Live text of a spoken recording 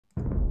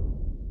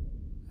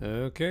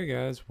Okay,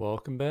 guys,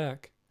 welcome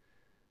back.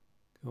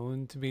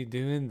 Going to be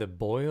doing the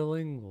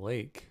Boiling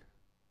Lake.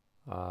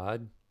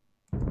 Odd.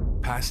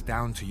 Passed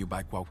down to you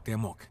by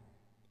Cuauhtémoc,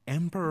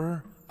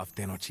 Emperor of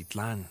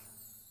Tenochtitlan.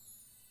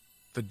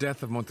 The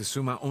death of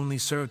Montezuma only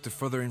served to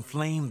further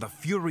inflame the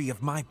fury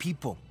of my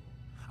people.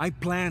 I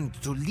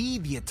planned to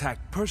lead the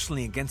attack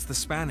personally against the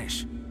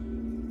Spanish.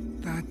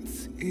 That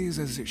is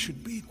as it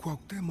should be,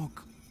 Cuauhtémoc,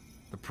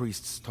 the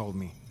priests told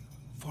me.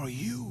 For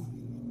you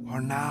are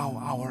now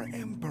our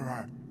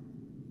emperor.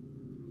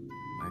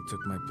 I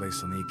took my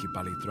place on the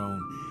Ikipali throne,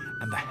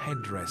 and the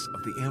headdress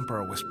of the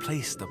emperor was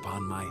placed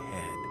upon my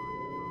head.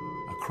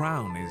 A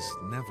crown is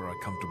never a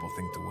comfortable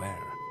thing to wear.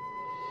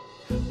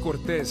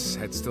 Cortés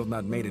had still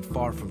not made it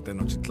far from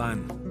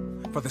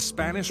Tenochtitlan, for the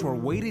Spanish were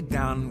weighted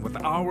down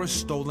with our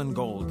stolen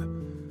gold.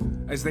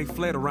 As they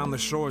fled around the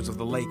shores of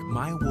the lake,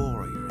 my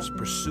warriors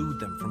pursued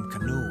them from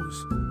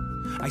canoes.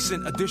 I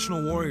sent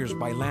additional warriors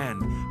by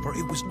land, for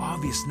it was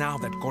obvious now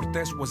that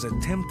Cortés was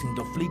attempting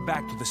to flee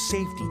back to the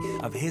safety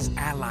of his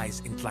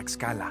allies in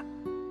Tlaxcala.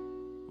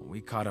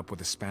 We caught up with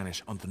the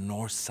Spanish on the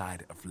north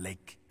side of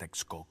Lake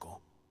Texcoco.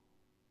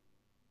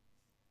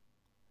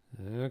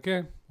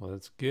 Okay,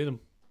 let's get them.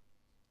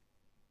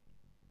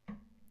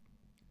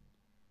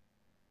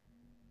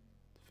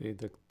 Defeat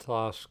the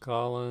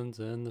Tlaxcalans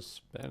and the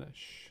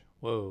Spanish.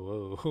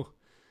 Whoa, whoa.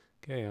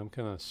 Okay, I'm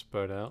kind of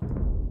spread out.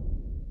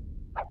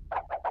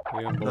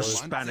 The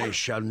Spanish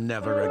shall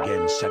never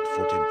again set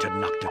foot in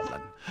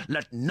Tenochtitlan.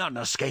 Let none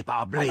escape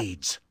our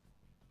blades.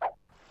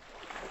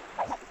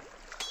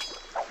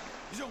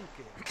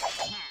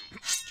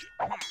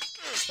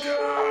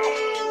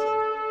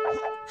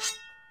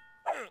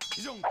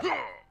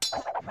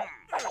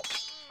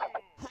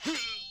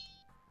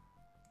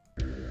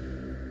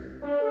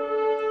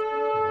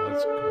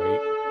 That's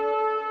great.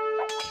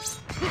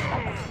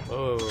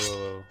 Whoa, whoa,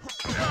 whoa.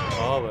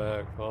 Fall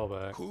back, fall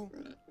back.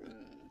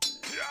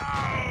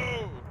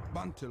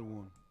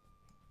 Bantelwoon.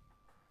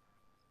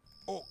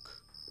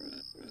 Oak.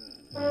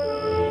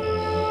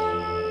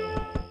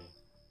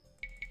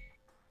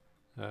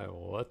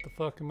 What the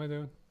fuck am I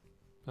doing?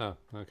 Oh,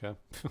 okay.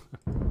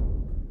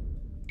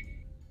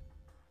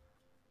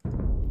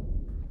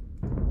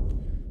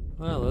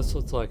 Well, this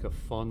looks like a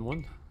fun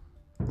one.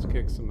 Let's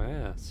kick some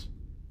ass.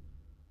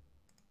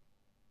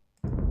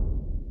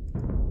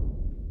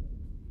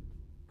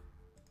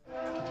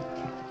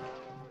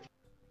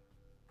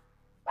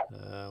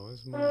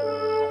 Where's my...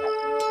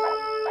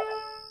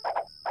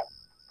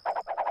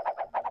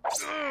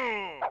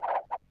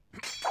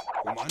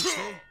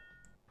 Comanche.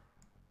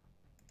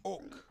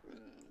 Oak.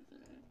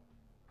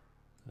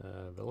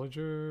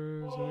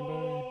 Villagers,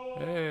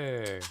 anybody?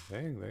 Hey,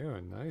 dang, they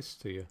are nice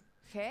to you.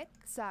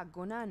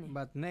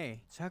 But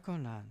nay,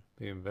 Chakonan.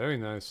 Being very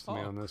nice to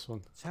me on this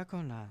one.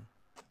 Chakonan.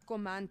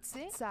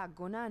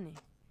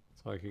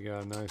 It's like you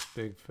got a nice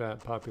big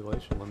fat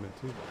population limit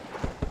too.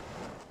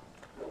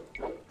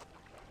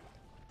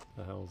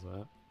 The hell's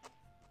that?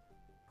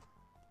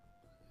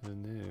 Who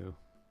knew?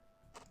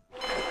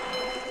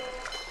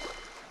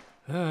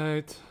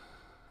 Alright.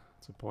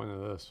 What's the point of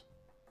this?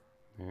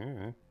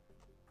 Yeah.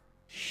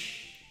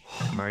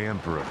 My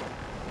Emperor,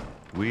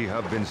 we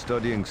have been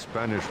studying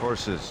Spanish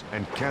horses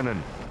and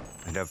cannon,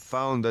 and have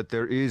found that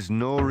there is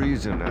no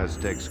reason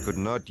Aztecs could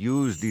not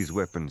use these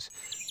weapons,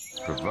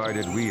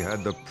 provided we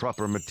had the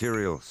proper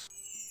materials.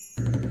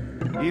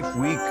 If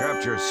we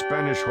capture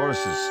Spanish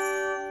horses,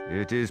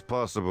 it is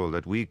possible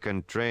that we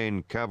can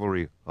train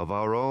cavalry of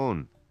our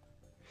own.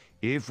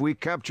 If we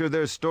capture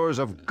their stores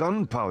of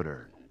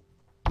gunpowder,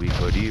 we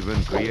could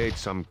even create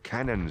some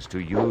cannons to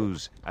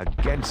use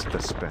against the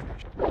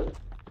Spanish.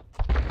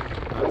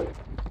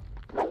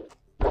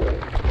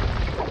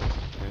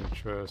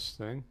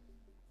 Interesting.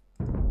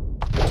 I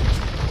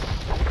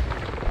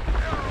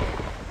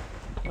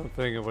don't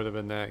think it would have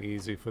been that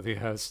easy for the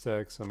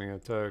Aztecs. I mean,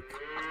 it took,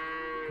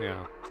 you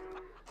know,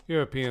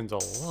 Europeans a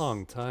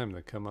long time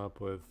to come up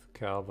with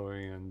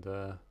cavalry and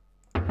all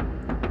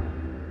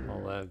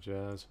that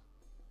jazz.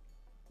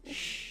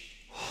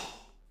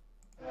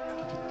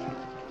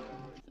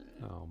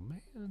 Oh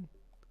man.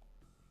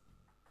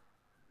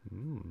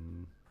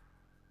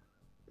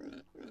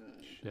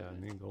 Shit, I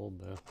need gold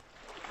though.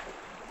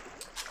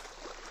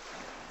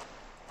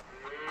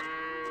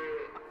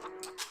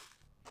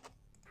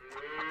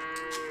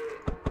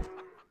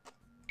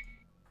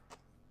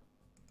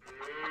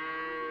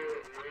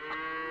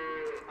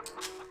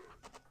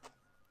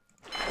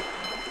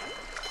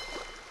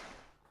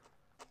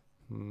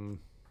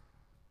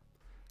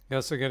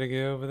 Guess I gotta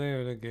get over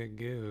there to get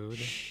good.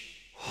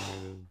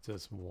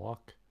 Just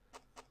walk.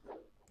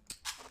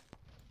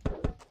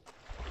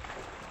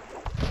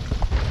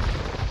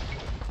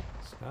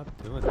 Stop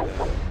doing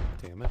that,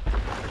 damn it.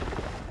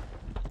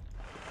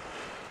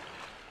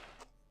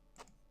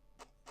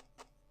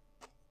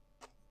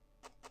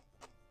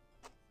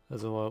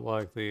 Doesn't look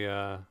like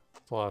the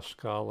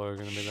Tlaxcala are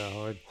gonna be that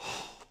hard.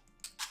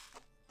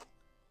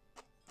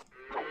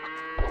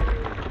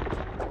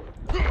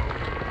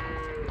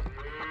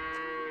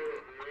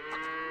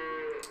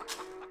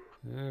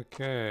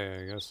 Okay,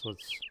 I guess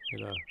let's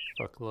get a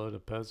fuckload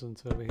of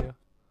peasants over here.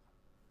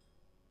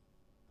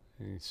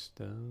 Any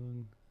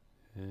stone?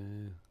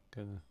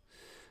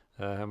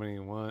 How many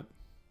you want?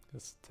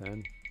 Guess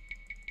 10.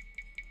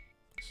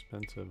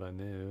 Expensive, I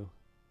knew.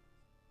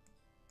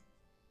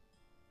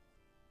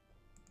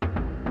 We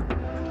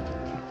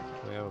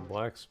have a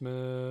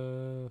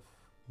blacksmith?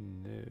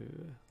 No.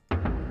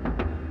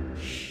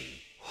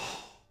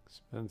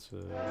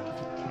 Expensive.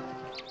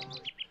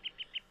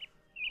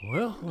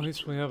 Well, at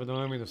least we have an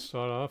army to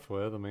start off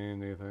with. I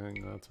mean, do you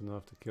think that's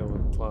enough to kill the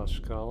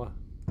Tlaxcala?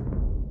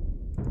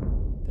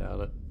 Doubt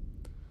it.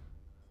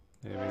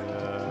 Maybe,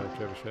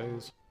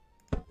 trebuchets?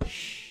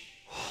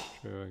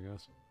 True, I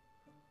guess.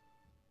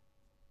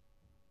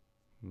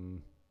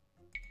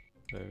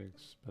 Very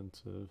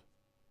expensive.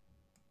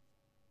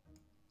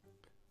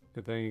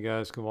 Good thing you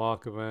guys can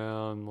walk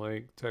around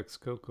Lake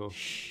Texcoco.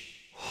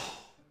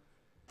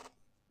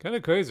 Kind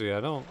of crazy.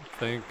 I don't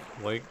think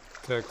Lake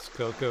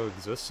Texcoco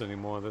exists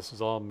anymore. This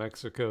is all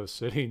Mexico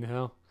City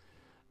now.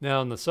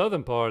 Now in the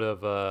southern part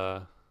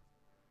of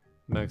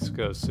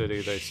Mexico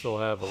City, they still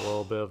have a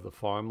little bit of the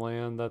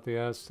farmland that the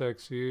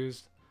Aztecs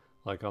used,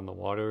 like on the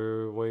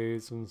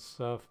waterways and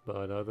stuff,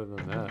 but other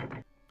than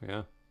that,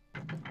 yeah.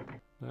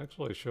 Not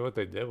actually sure what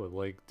they did with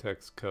Lake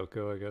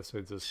Texcoco. I guess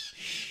they just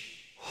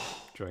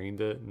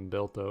drained it and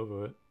built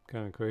over it.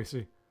 Kind of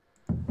crazy.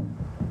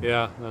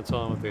 Yeah, that's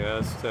all what the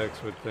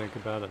Aztecs would think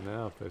about it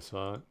now if they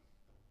saw it.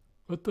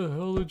 What the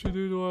hell did you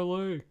do to our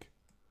lake?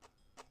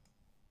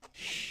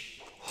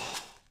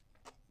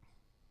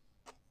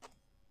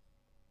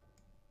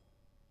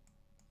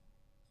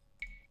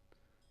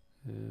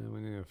 Yeah, we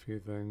need a few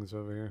things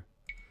over here.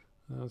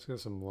 Let's get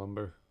some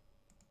lumber.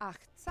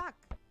 Aztec.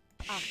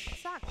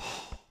 Aztec.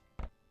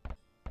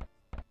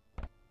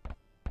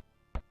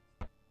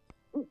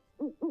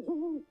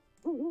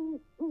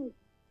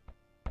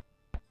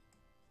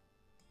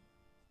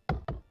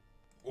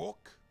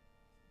 Walk.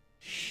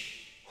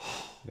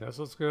 Yes,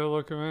 let's go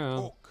look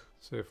around. Walk.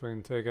 See if we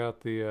can take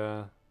out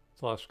the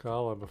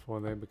Tlaxcala before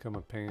they become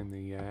a pain in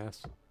the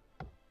ass.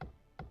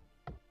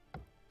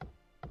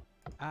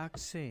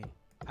 Axi.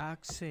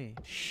 Axi.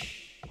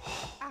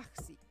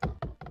 Axi.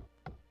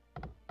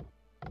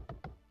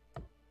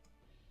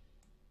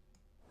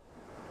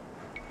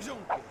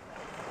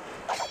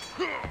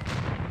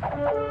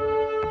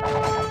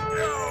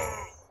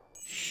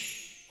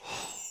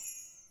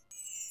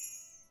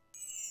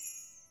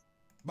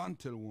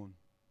 Bantel one.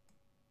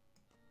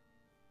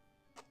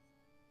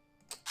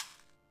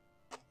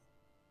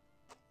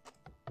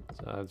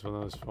 Besides, when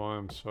those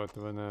farms start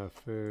to run out of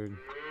food,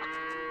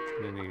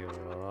 they need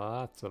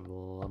lots of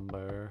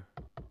lumber.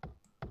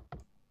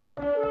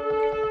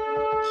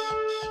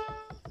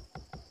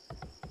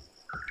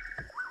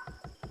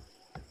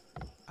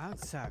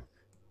 Aztec.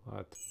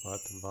 What?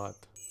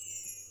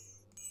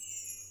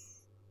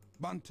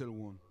 Bantel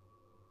one.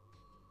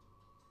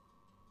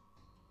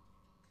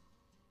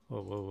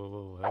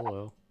 Whoa,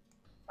 hello.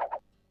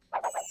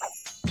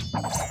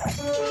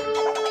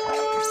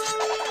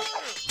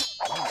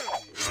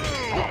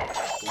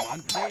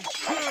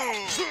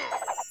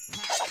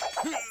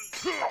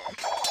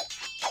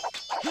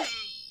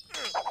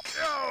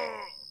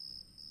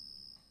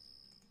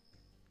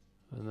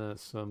 And that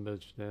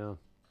sumbitch down.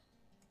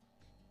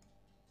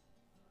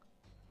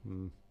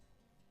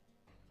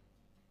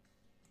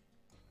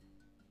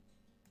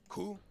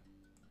 Cool.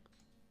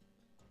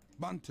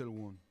 Bantel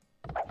one.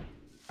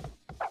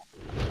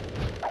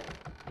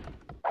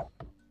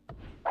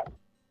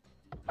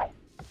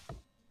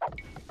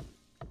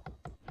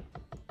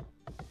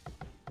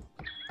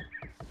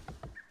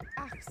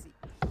 Axi.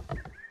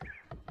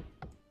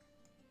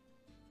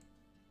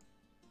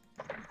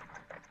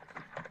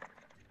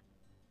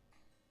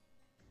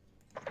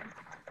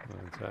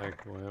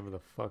 Attack whatever the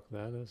fuck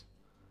that is.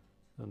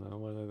 I don't know,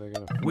 what are they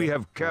gonna We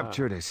have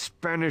captured a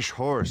Spanish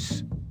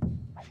horse.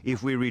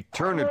 If we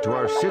return it to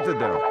our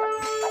citadel,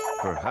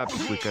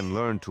 perhaps we can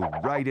learn to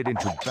ride it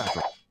into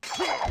battle.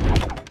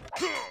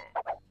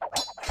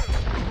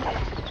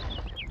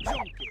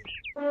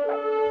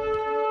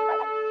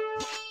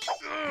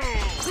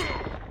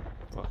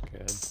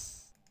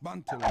 Fuckhead.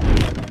 Bantel.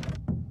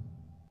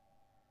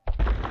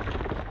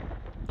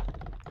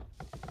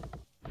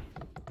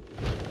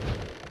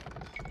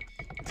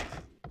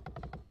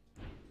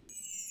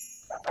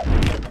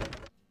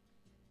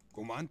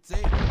 Comance.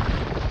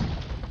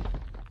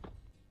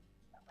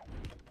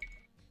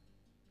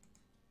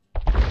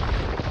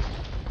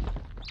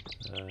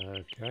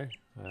 Okay,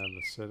 I have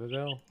the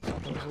citadel,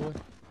 supposedly.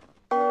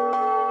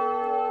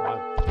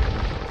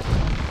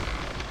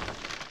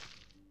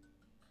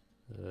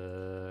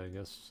 I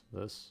guess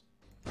this.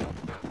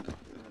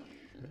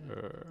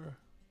 Sure.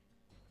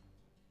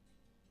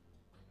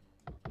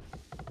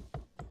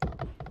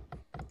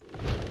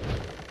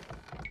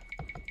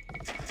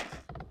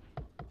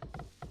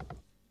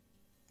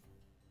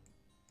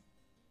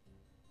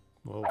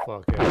 Oh,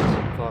 fuck yes.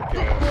 Fuck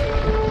yes.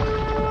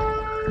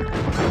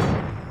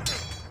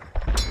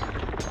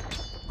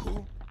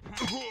 Cool.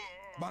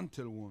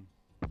 Bantel one.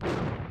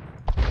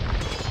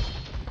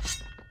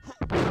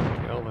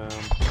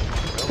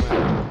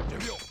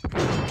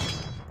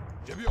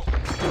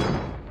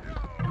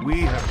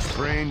 We have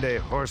trained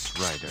a horse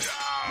rider.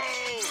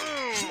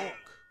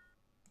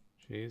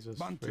 Jesus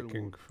Bantu.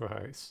 freaking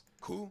Christ.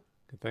 Cool.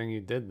 Good thing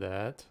you did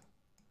that.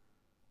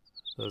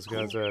 Those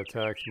guys that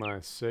attacked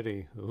my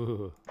city.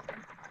 Ooh.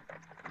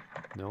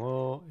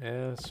 No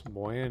es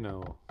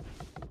bueno.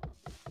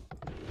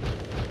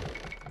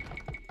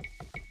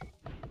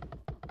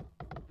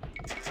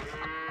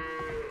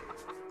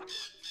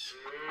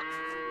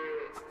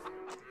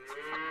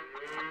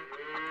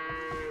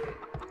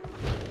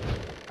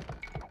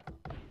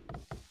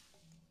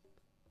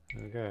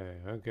 Okay,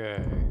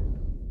 okay.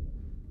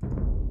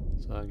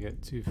 Let's not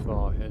get too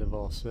far ahead of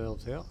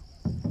ourselves here.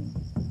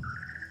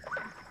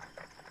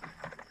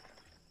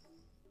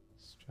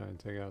 Let's try and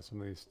take out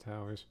some of these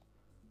towers.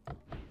 What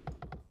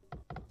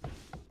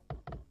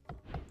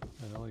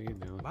the hell are you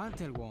doing?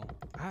 Bantelwon.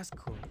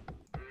 Asco.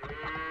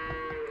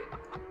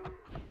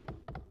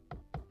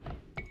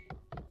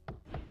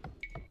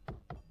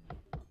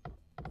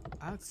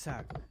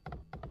 Aztec.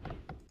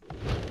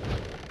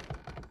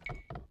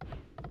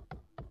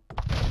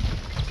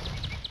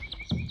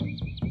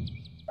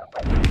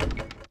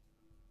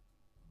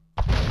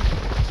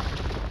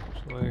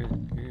 Actually,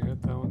 can you hit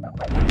that one?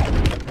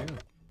 Yeah,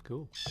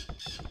 cool.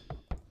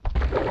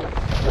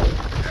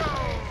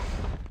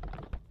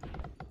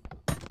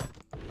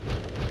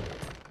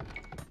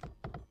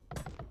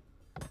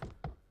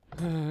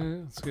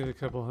 Let's get a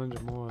couple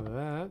hundred more of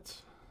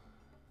that.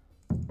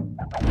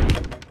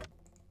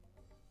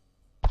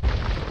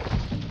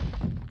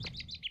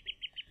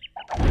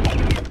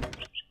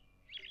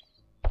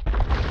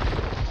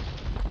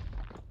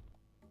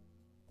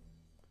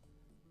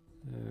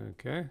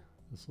 Okay,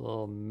 this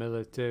little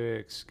military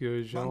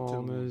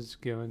excursion is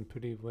going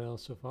pretty well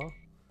so far.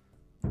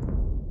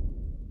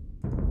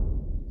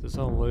 Just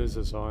don't lose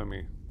this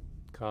army.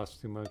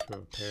 Costs too much to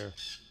repair.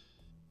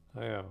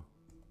 Oh yeah,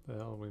 the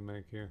hell we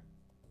make here?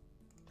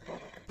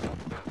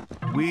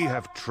 We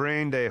have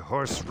trained a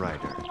horse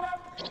rider.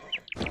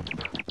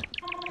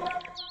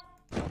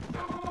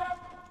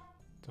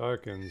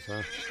 Tarkins,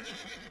 huh?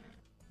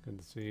 Good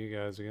to see you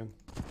guys again.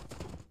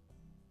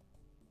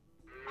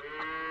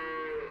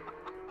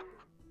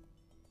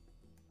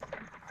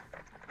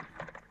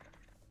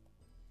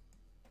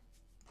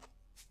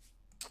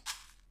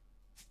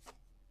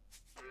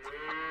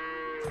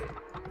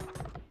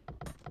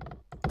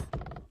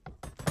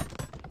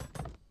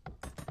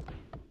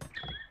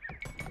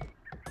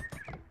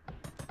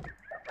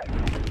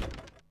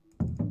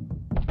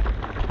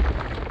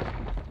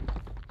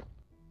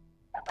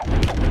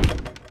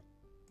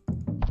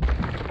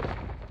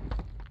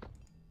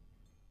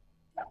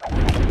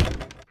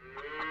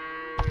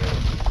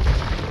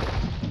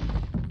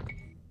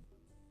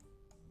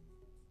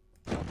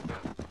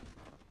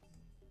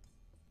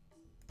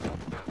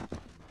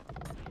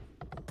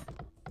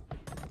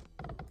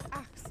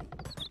 Axi.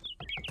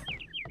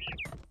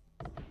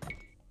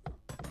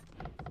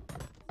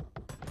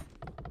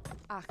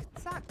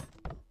 Achzack.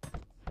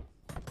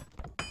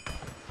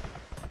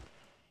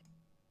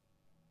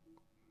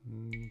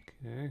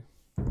 Okay,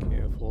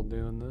 careful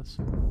doing this.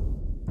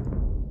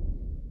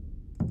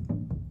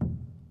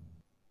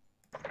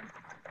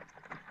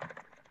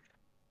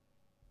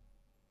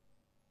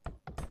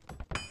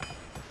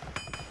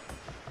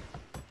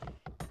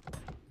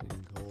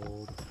 And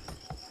gold.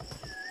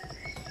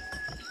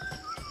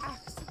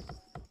 Axi.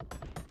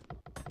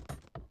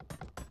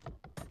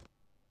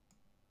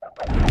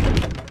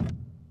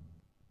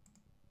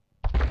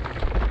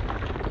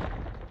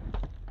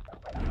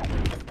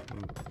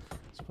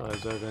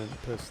 Suppose I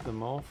didn't piss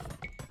them off.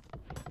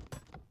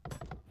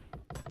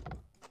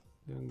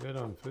 Doing good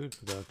on food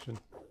production.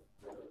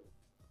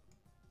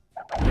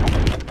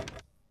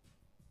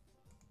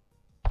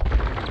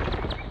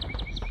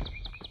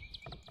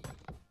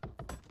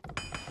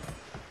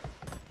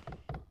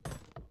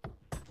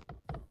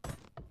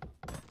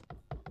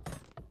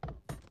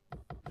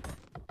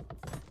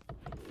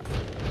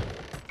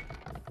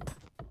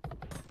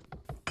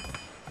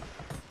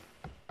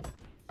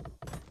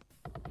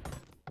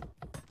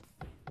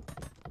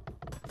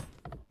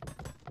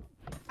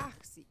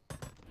 Axi.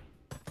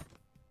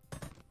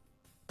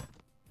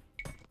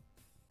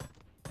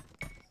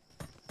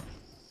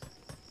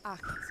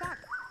 Achzack.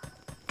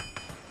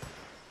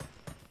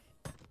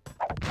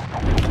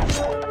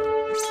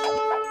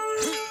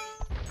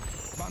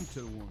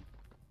 Bantelwon.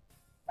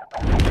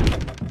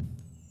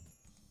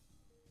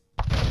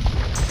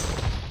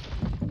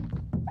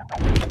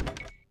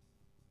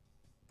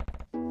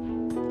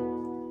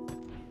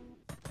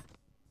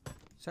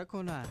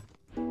 Sakonan.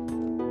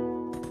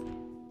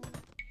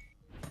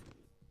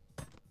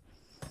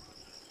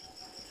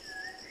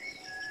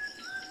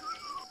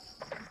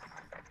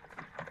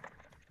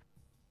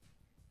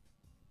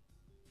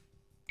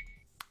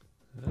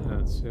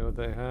 Let's see what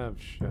they have,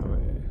 shall we?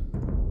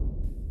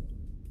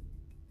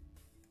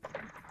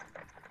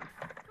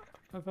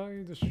 I thought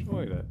you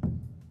destroyed it.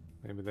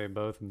 Maybe they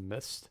both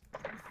missed.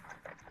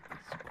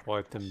 It's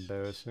quite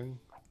embarrassing.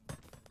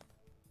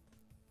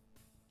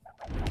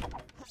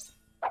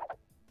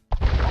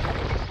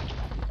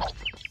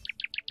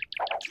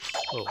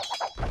 Oh.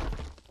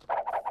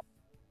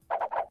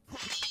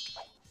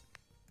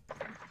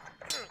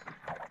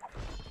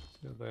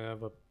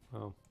 have a...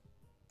 Oh.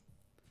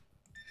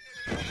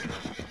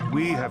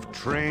 We have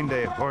trained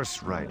a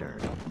horse rider.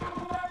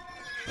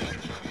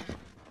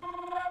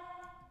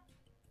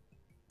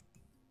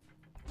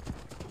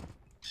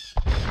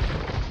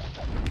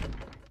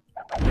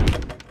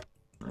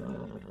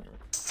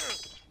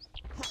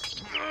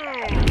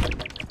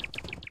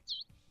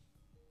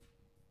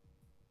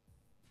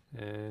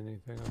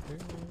 Anything up here?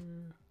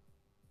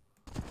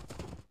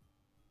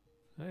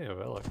 Hey, a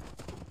relic.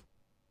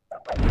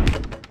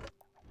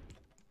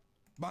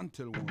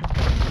 Bantel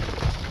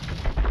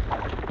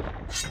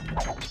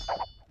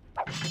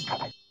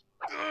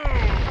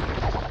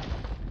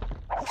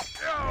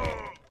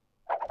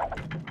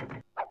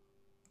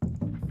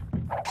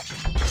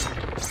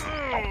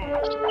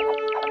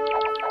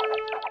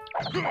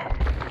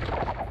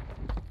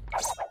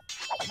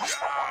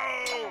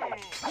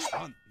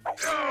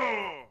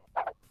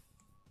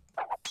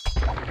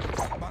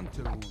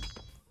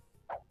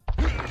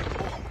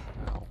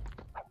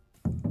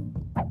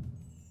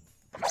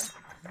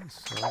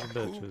Sons of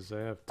bitches,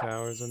 they have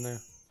towers in there.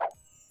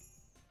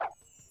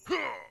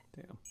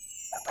 Damn.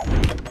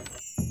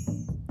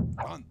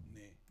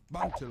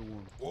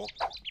 Bantelwoon. Oh,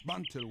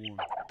 Bantelwoon.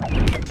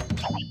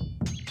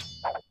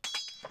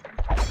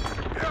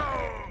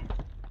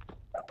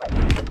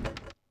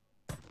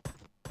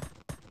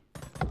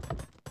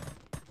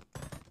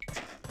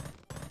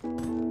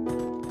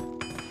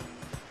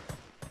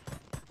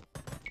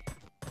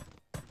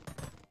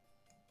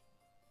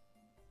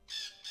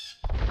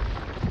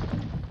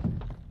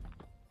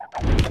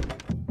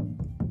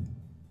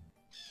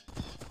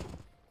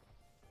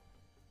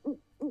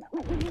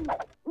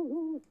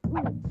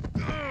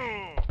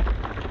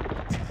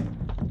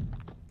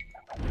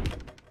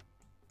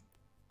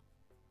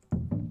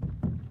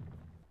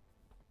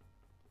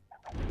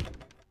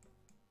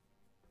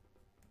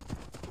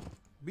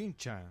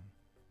 Binchan.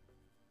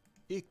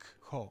 Ik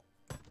ho.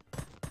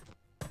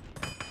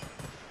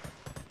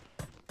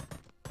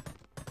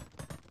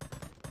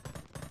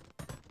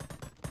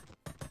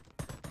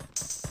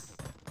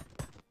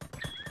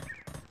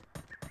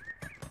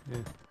 Yeah.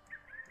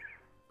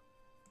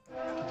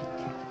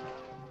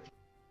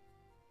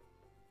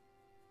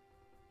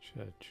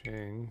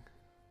 Cha-ching.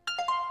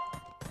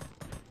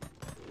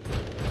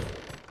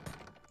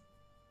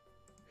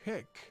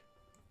 Heck.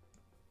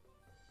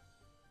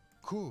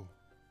 Cool.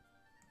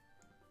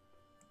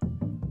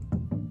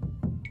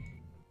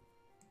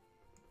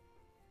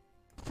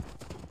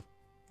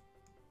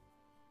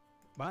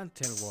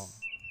 Bantelwong.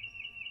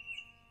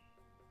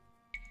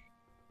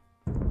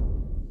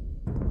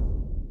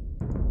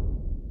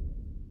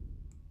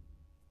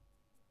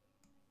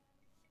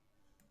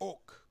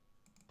 Oak.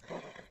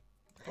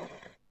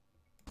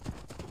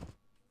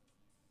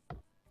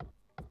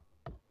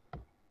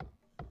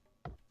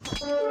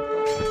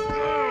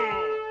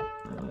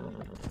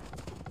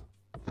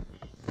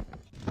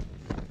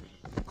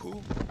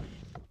 Cool.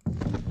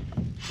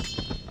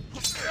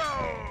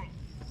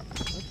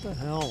 What the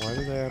hell? Why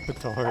do they have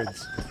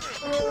petards?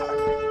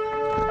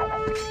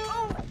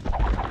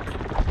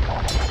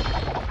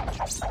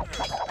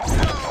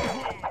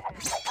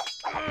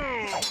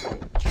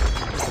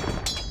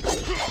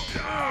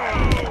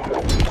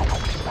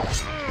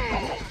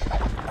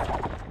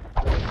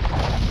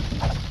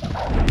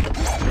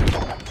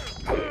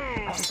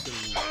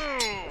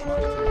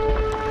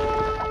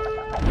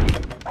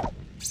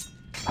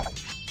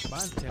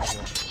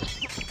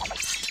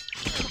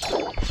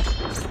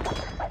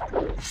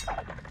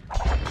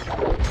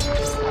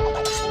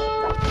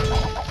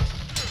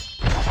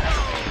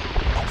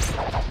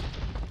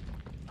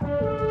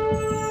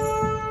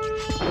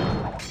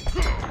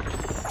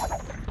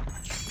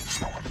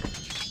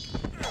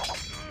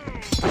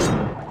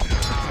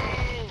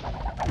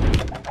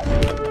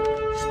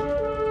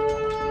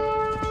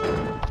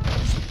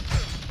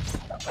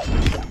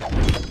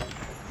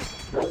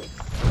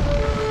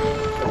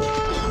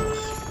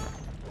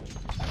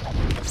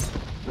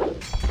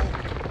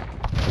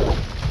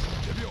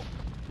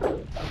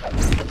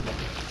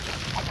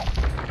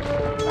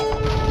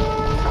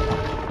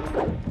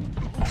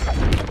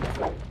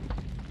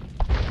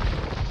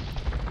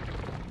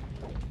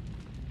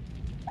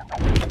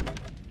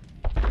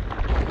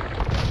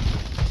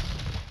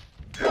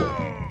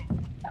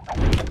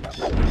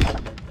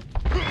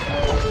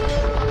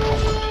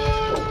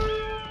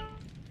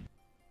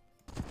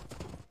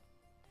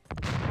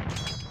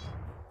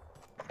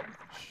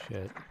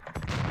 Shit.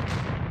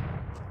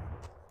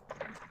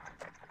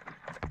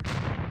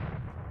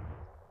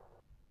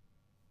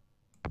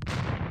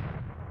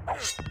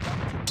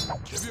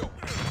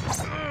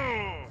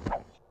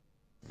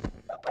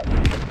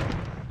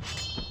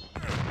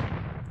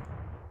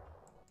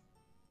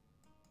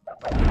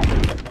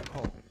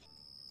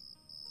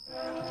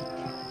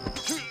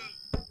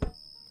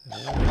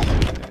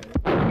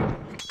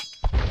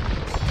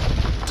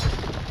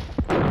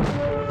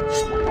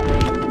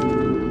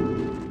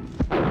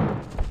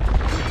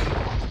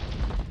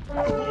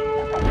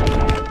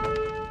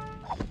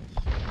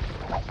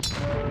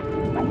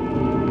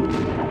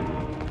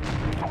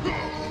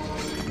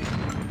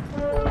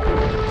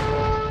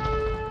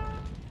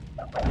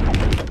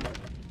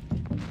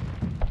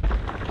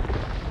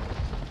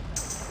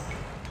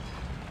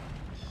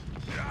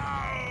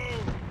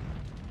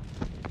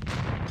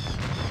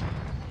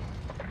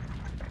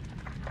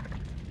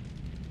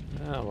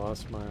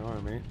 lost my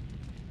army.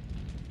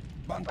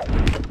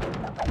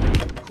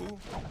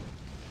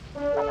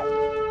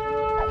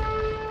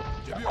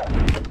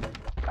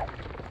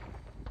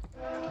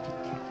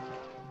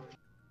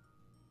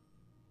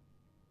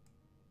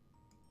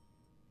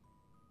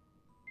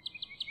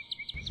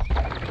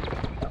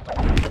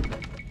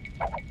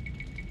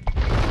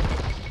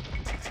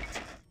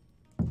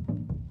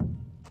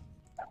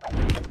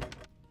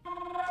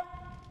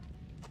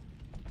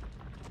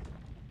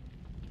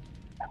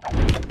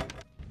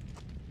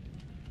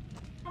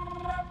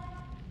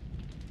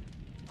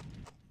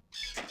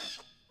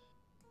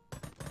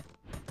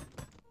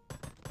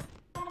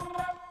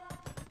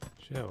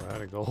 Shit, we're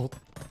out of gold.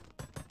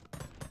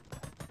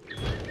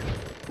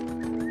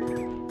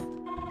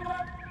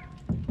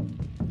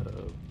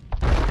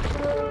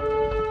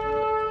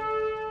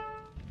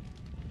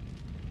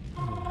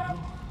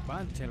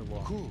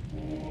 Bantelwa.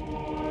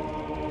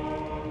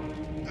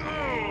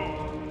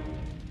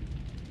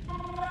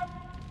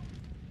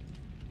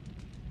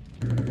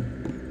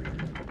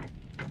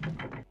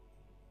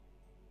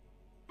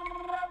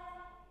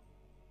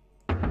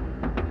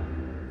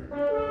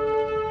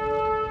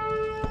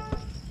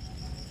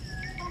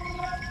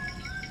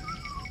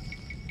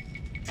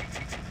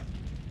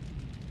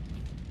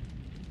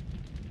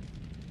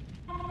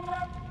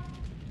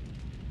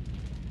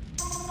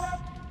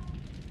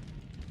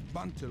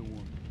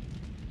 Bantelwood.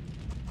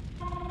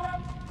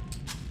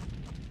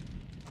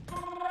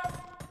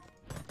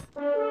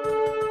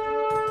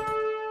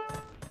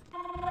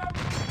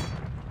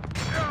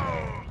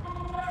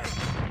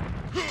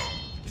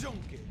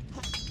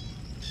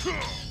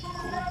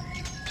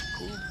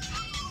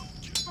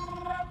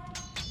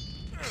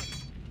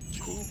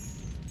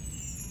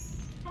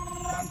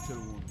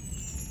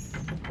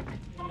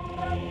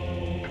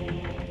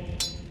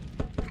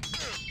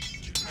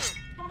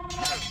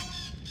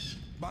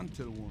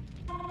 Bantelwood.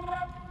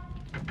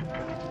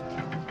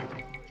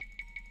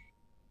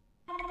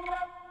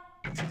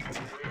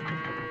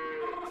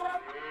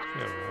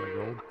 Yeah, we're out of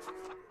gold.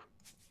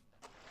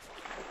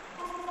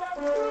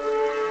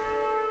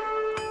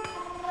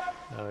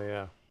 Oh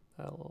yeah,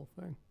 that little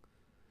thing.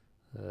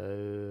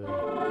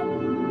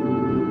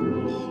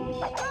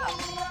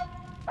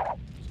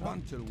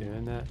 Bantelwood.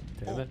 Doing that,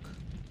 damn it.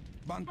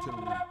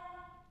 Bantelwood.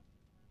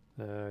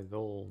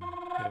 Gold.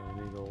 Yeah,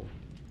 we need gold.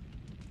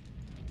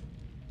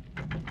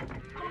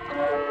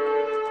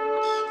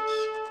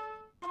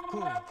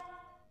 Cool.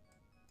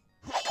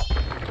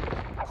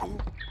 Cool.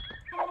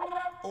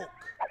 Oak.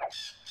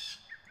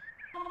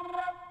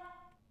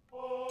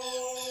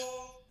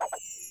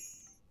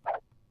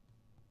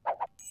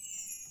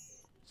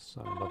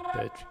 Son of a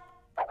bitch.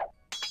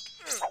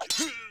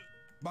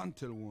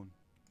 Bantelwood.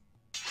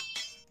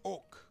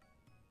 Oak.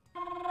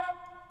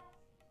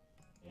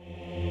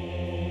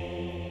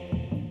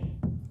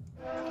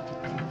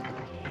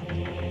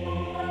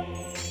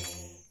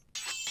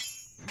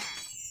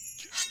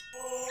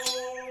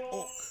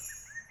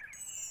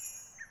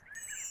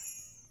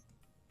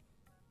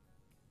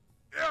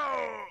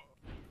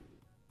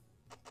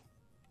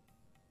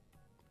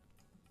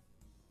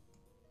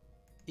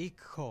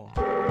 Ikho.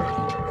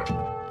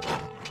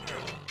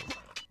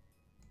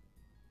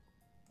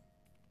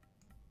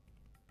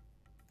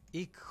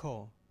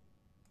 Ikho.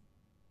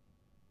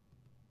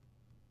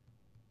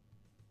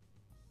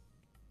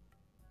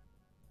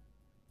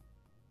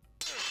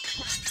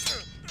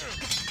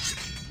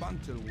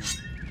 Bantelwood.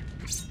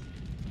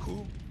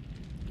 Cool.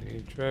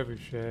 Need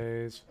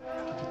trebuchets.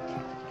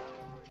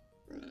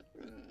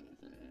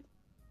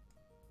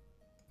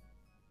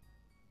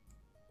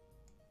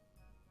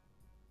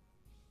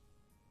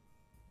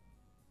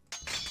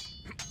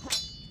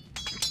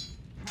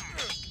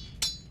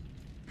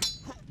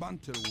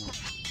 Bantelwood.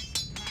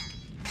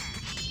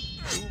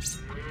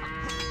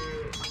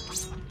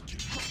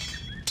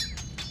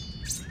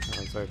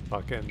 Sounds like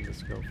fucking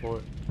just go for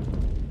it.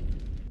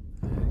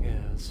 I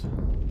guess.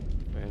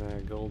 Man, I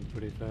had gold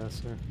pretty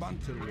fast there.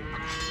 Bantelwood.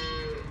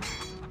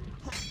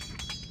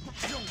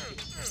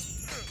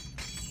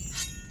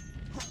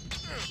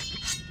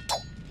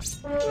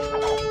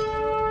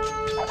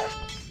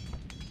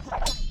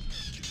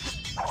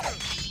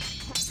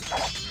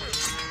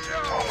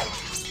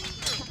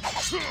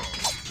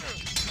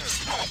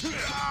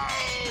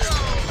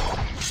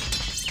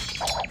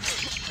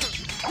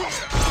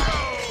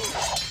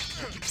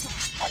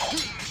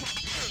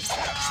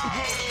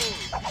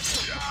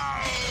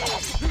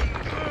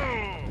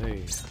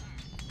 Hey.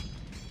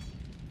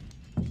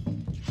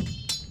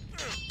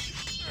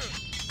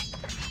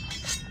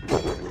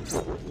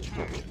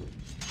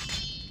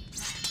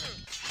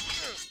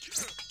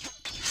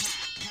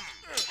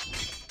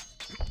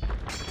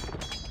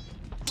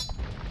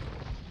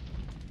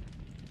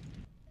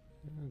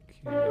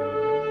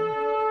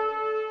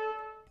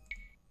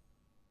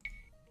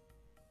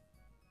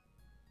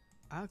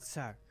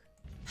 Aztec.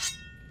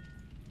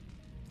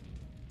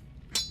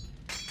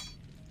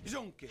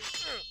 Jonke.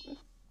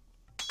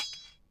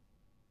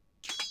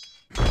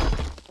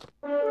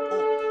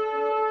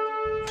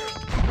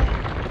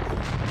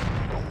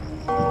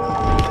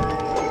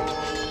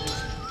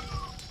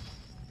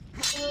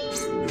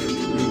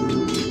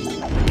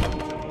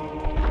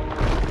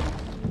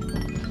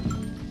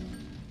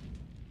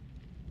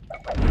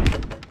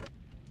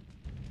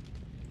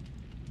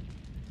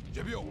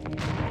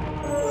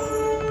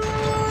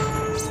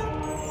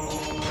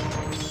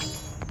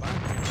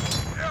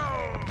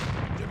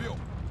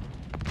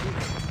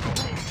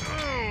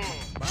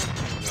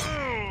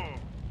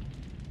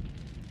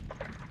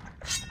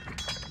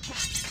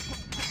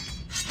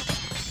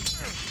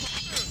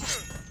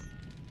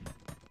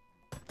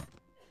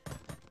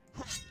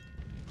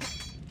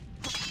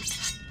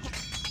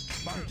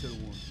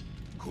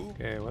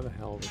 Okay, where the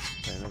hell is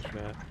Spanish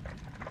at?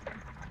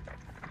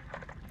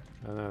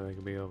 I don't know, they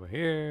could be over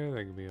here,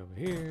 they could be over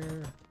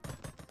here.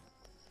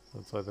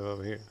 Looks like they're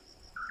over here.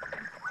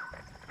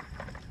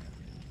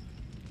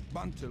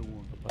 Hope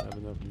I have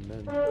enough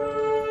men.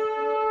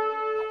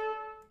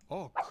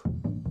 Ok.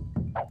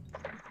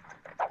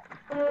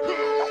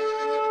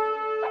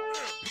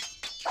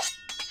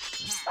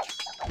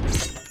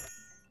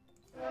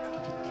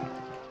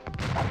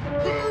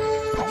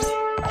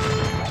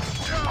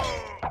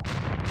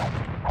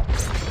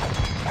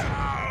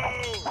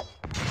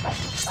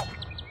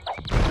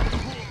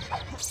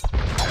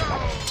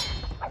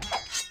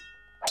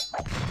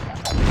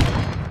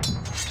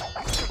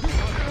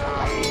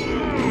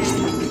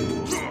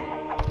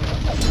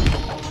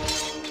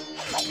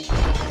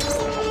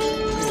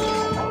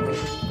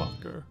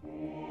 Motherfucker.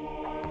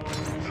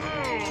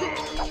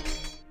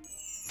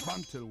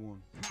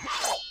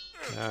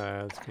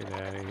 Alright, let's get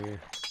out of here.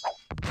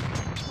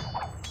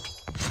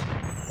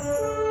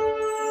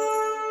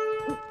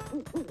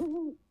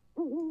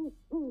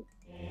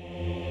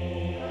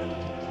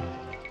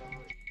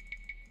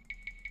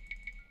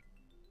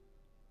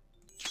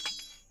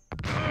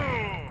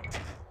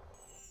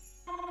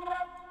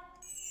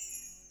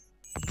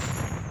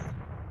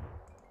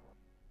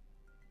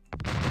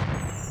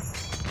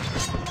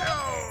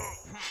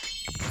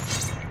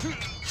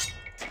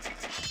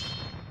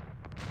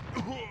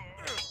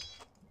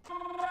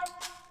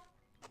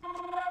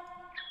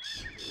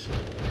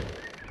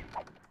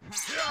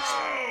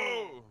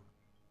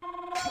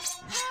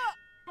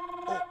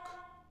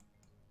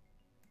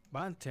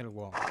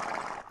 Bantelwong.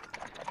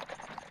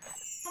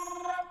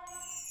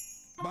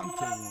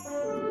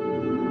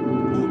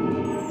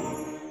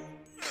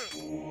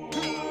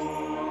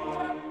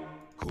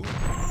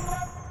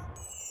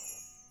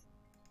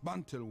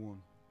 Bantelwon.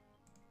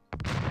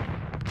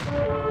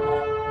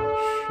 Oh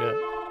shit.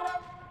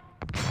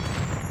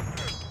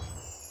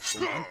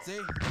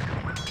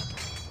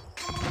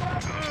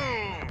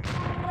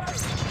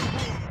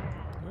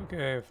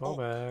 Okay, fall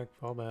back,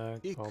 fall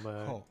back, fall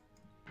back. Ikho.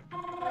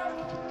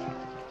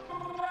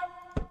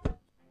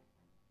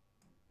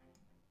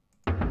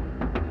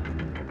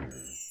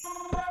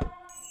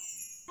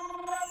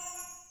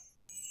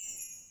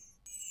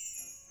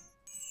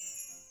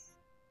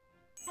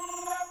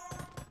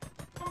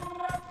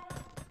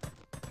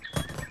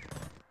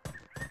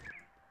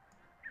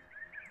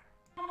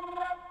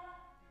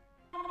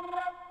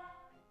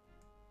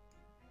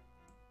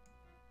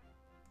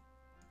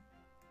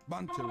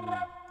 Bantelwon.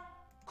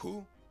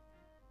 Cool.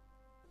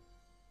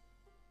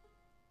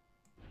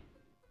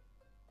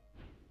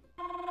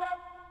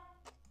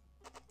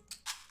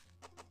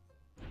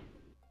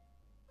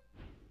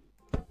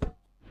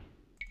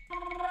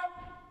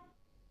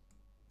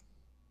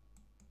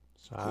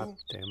 Stop, Cool.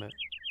 damn it.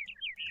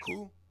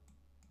 Cool.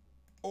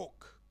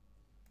 Oak.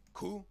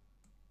 Cool.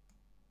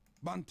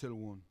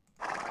 Bantelwon.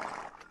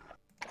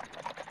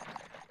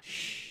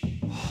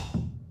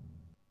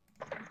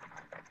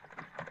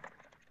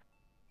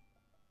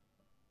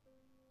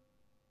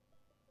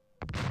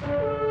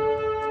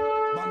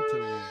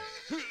 Bantelwon.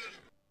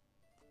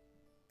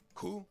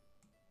 Cool.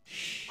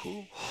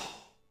 Cool.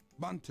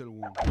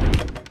 Bantelwon.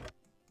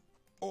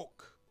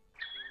 Oak.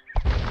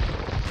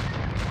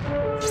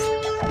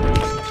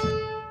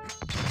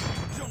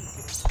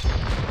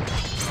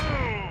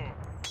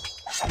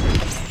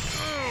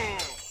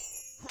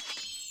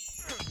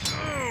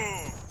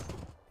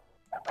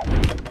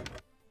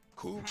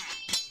 Cool.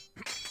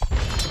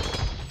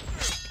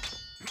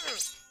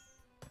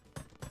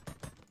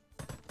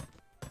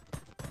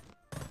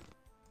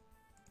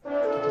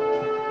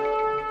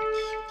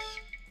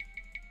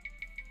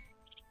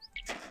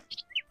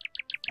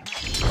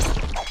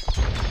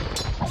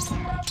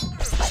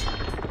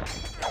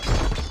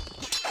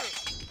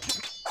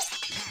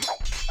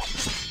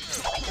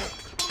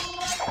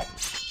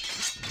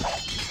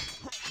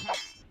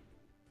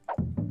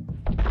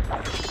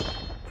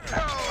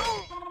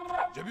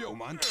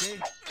 Omante.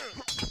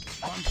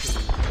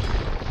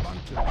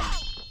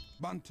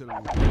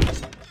 Bantelwon.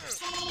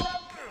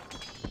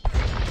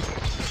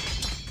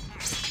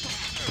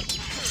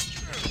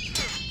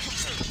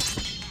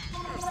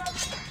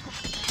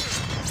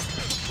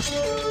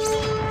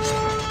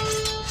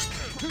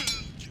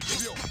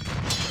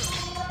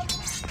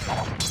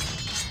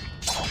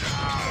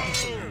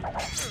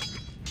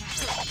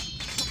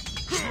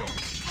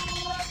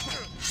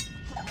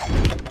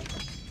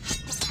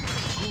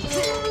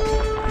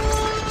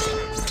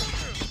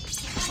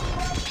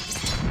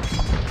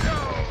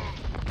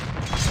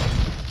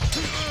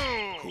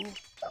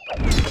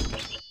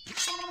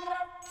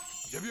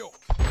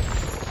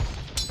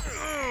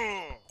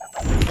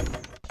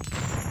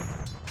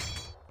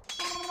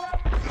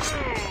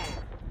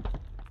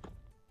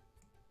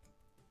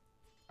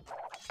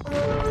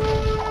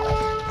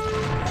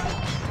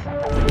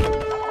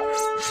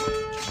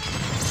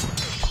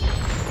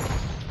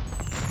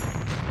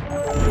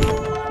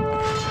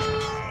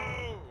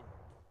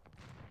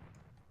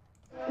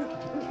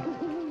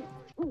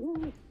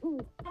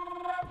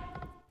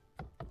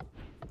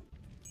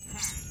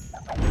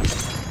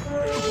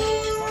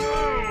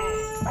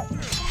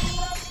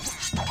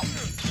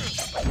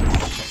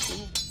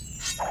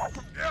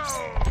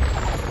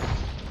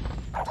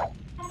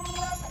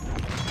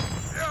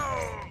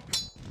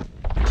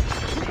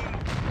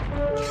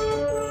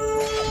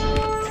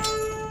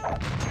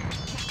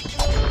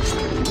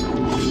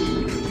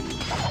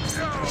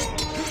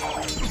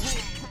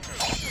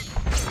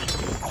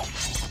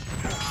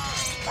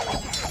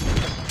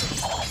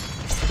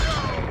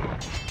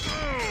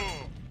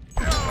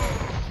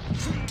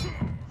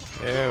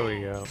 There we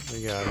go.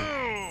 We got him.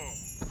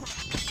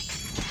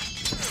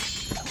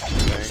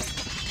 Okay.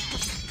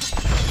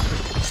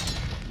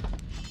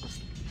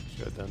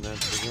 Should have done that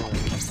to begin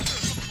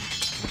with.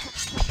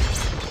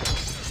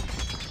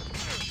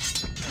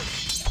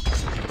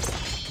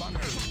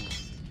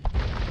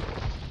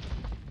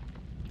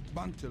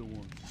 Bantel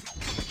one.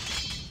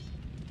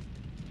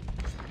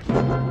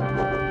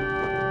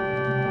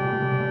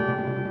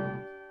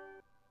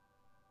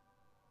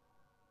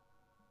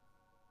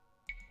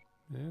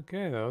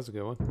 Okay, that was a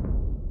good one.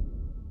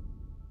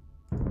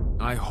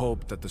 I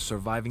hoped that the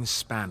surviving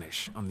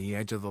Spanish on the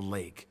edge of the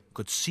lake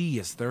could see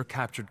as their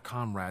captured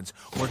comrades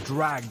were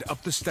dragged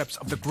up the steps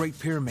of the Great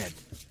Pyramid.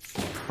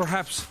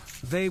 Perhaps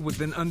they would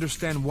then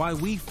understand why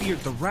we feared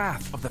the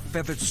wrath of the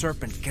feathered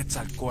serpent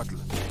Quetzalcoatl.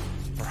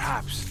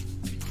 Perhaps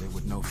they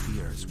would know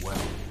fear as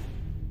well.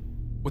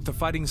 With the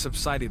fighting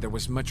subsided, there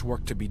was much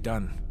work to be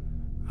done.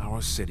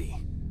 Our city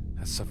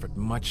has suffered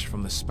much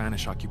from the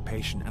Spanish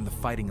occupation and the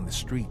fighting in the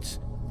streets.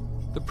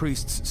 The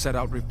priests set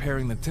out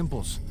repairing the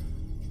temples,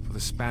 for the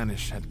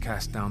Spanish had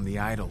cast down the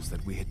idols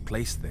that we had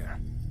placed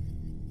there.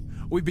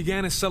 We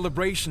began a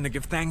celebration to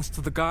give thanks to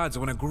the gods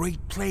when a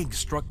great plague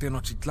struck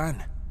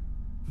Tenochtitlan.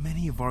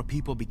 Many of our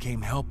people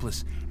became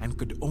helpless and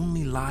could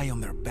only lie on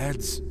their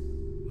beds.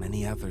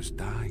 Many others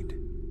died.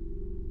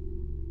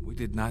 We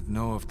did not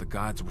know if the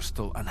gods were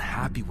still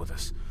unhappy with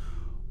us,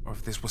 or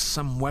if this was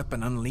some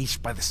weapon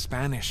unleashed by the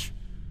Spanish.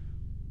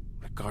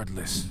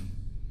 Regardless,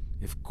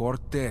 if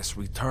Cortés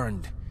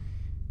returned,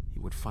 he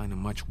would find a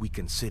much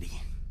weakened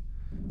city.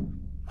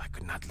 I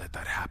could not let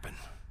that happen.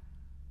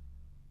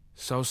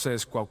 So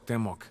says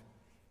Cuauhtémoc,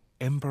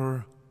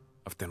 Emperor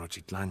of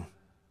Tenochtitlan.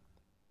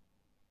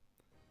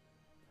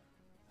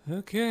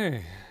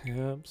 Okay,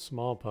 yep,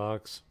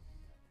 smallpox.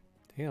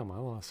 Damn, I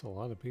lost a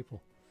lot of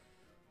people.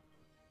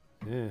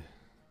 Yeah.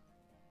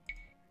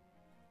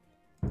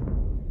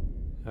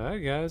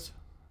 Alright guys,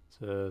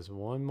 says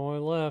one more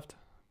left,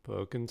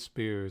 Broken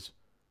Spears.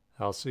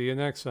 I'll see you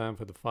next time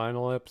for the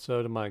final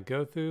episode of my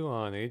go-through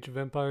on Age of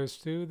Empires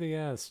 2, the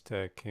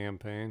Aztec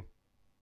campaign.